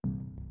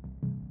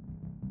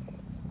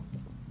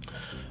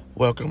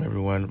Welcome,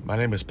 everyone. My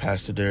name is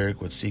Pastor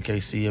Derek with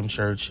CKCM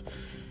Church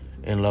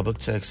in Lubbock,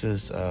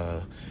 Texas.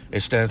 It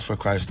stands for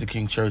Christ the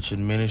King Church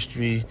and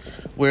Ministry.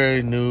 We're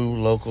a new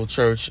local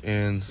church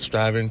and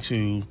striving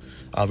to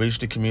reach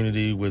the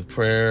community with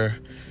prayer,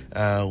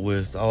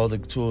 with all the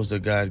tools that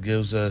God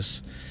gives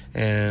us.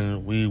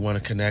 And we want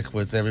to connect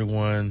with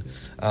everyone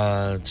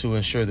to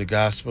ensure the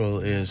gospel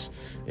is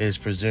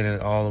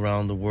presented all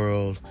around the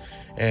world.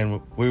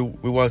 And we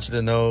want you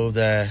to know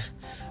that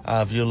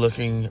if you're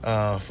looking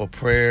for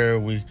prayer,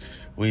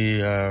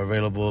 we are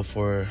available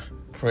for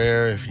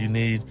prayer. If you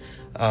need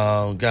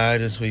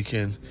guidance, we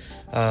can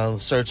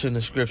search in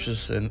the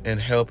scriptures and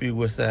help you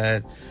with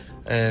that.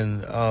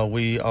 And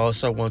we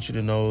also want you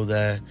to know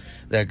that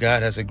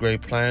God has a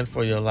great plan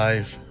for your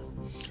life,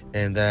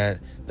 and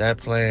that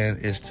plan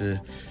is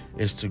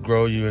to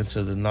grow you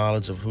into the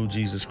knowledge of who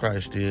Jesus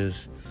Christ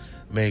is.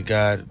 May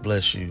God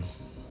bless you.